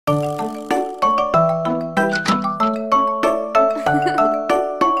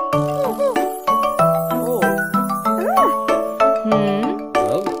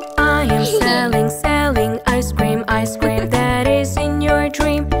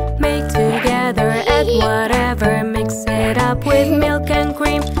with milk and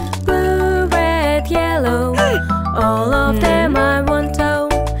cream. Blue, red, yellow, all of them I want to.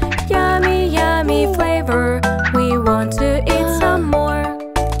 Yummy, yummy flavor, we want to eat some more.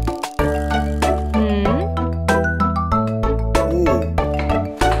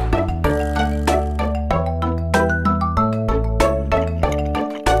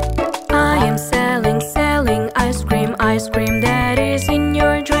 I am selling ice cream that is in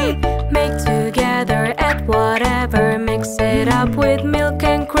your dream. Make together, add whatever, mix it up with milk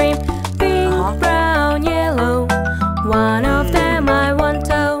and cream. Pink, brown, yellow, one of them I want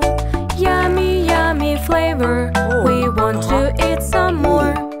to. Yummy, yummy flavor, we want to eat some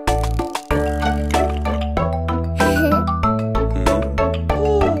more.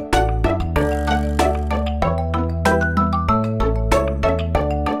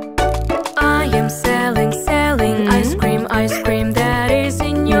 I am selling ice cream that is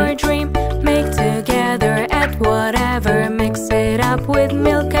in your dream. Make together, add whatever, mix it up with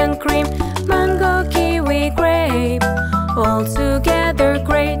milk and cream. Mango, kiwi, grape, all together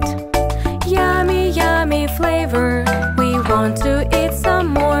great. Yummy, yummy flavor, we want to eat some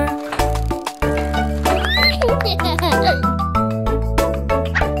more.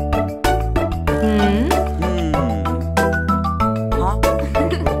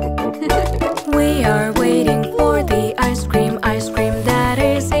 We are waiting for the ice cream that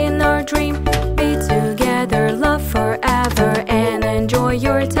is in our dream. Be together, love forever, and enjoy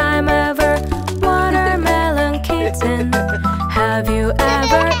your time ever. Watermelon kitten, have you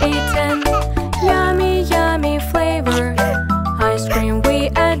ever eaten? Yummy, yummy flavor, ice cream we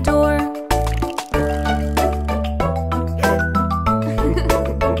adore.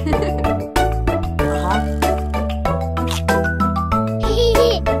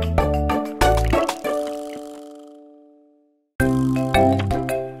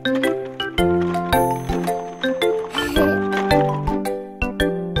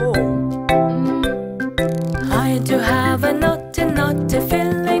 I do have a naughty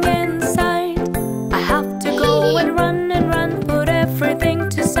feeling inside. I have to go and run, put everything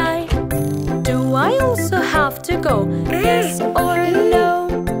to side. Do I also have to go? Yes or no?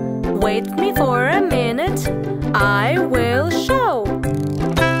 Wait me for a minute, I will show.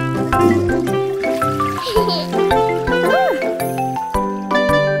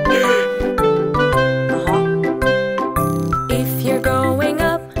 If you're going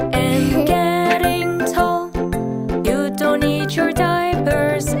up and getting tall, you don't need your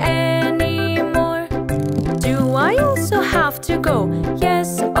diapers anymore. Do I also have to go?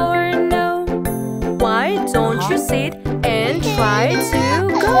 Yes or no? Why don't you sit and try to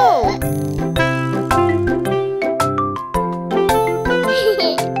go?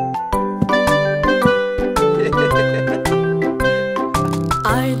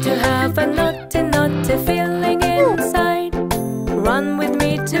 I do have a naughty feeling inside. Run with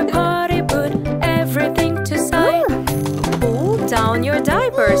me to party, put everything to side. Pull down your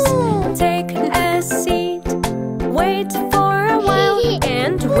diapers, take a seat. Wait for a while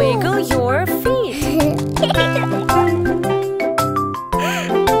and wiggle your feet.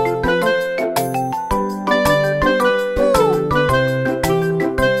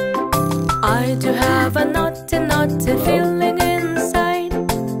 I do have a naughty feeling inside.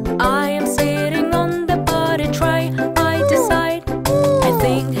 I am sitting on the potty tray, I decide. I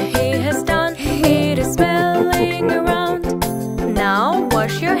think he has done, it is smelling around. Now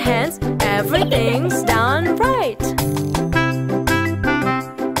wash your hands, everything's done right.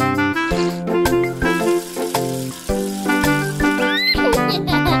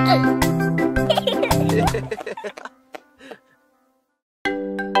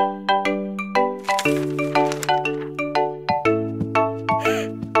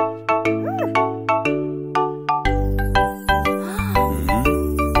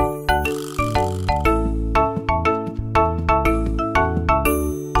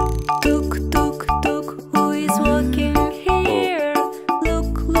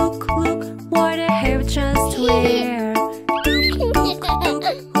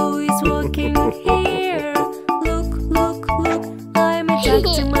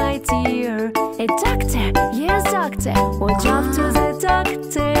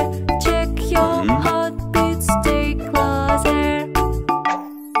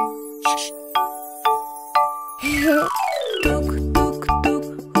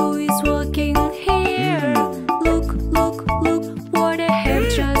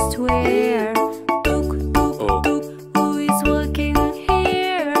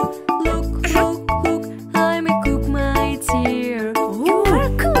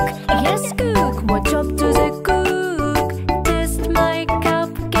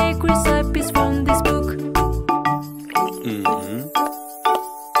 Mm-hmm.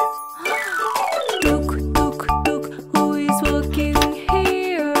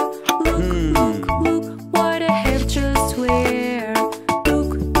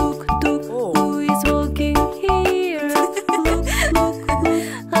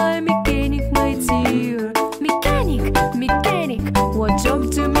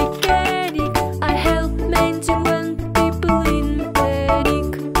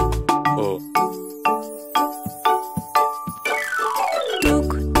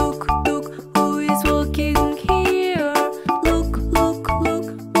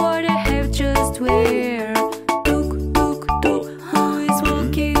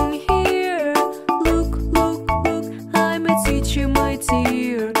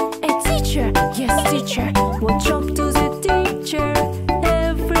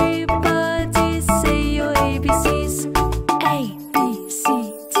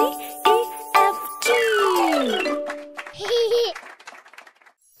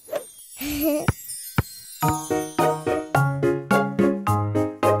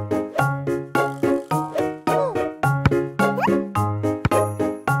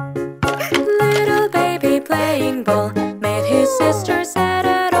 playing ball, made his sister sad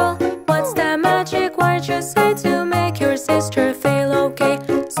at all. What's the magic word you say to make your sister feel okay?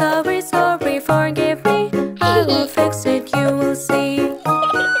 Sorry, sorry, forgive me, I will fix it, you will see.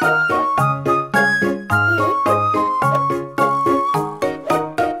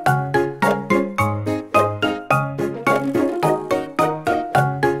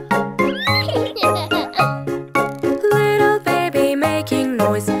 Little baby making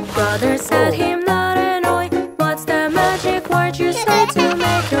noise, brother said him not annoy. What's the magic word you say to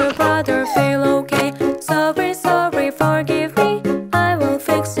make your brother feel okay? Sorry, sorry, forgive me, I will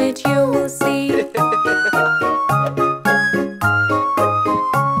fix it, you will see.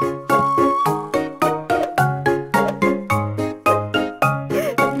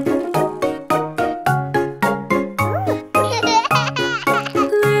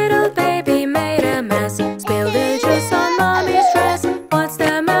 Little baby made a mess, spilled the juice on mommy's dress. What's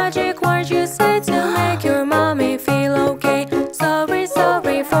the magic word you say to make your mommy feel okay? Sorry,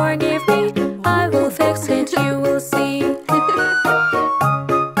 sorry, forgive me, I will fix it, you will see.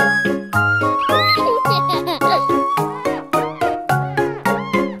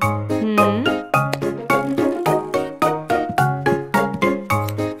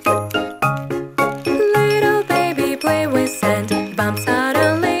 Little baby play with sand, bump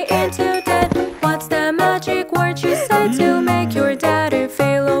suddenly into dead. What's the magic word you say to make your daddy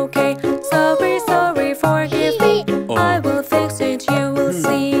feel okay? Sorry, sorry, forgive me, I will fix it, you will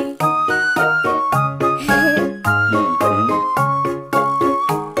see.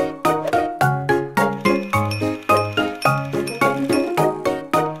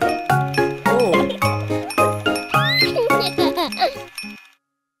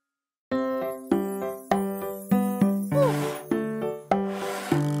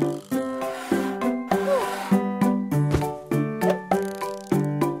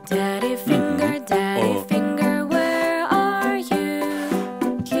 Daddy finger, where are you?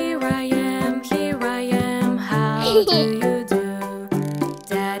 Here I am, how do you do?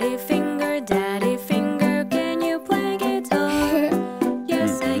 Daddy finger, can you play guitar?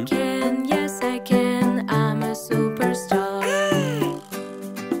 Yes I can, I'm a superstar.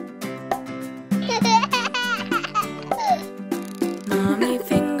 Mommy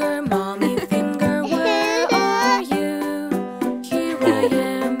finger, where are you? Here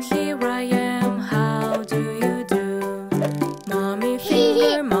I am, how do you do? Mommy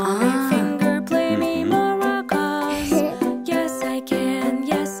finger, play me maracas. Yes I can,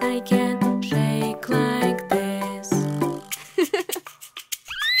 shake like this.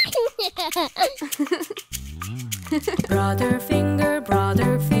 Brother finger,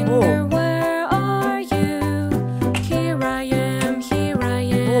 where are you? Here I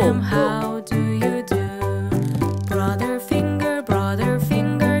am, how do you do? Brother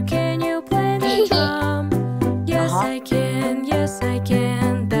finger, can you play the drum? Yes I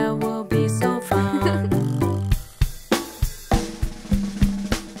can, that will be so fun.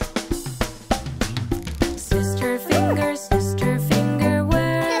 Sister finger,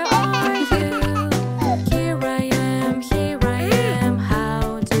 where are you? Here I am,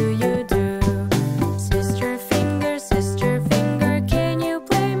 how do you do?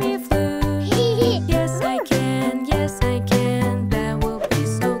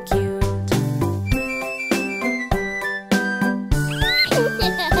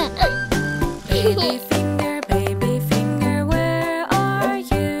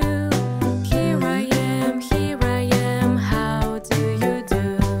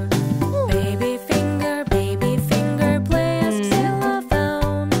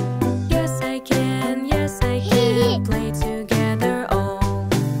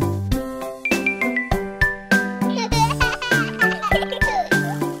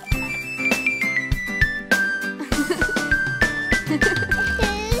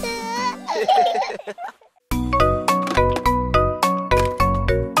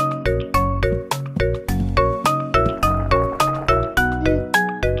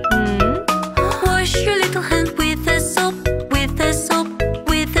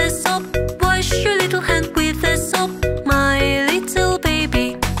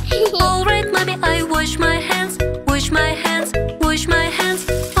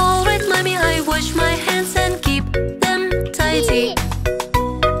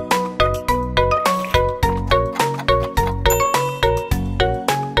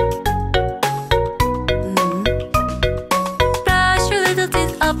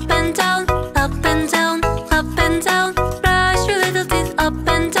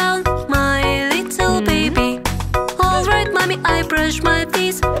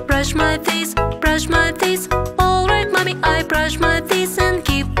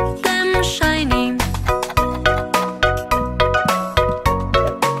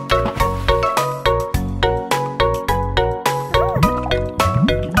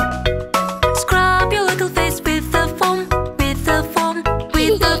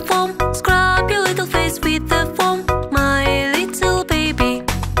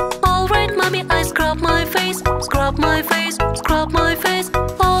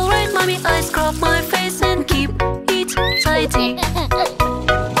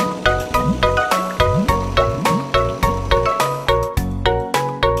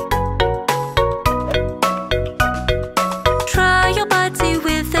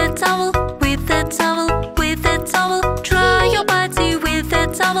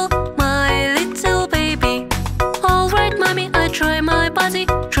 try my body,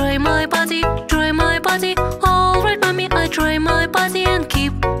 try my body, try my body. Alright, mommy, I try my body and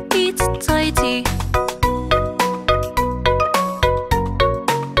keep it tidy.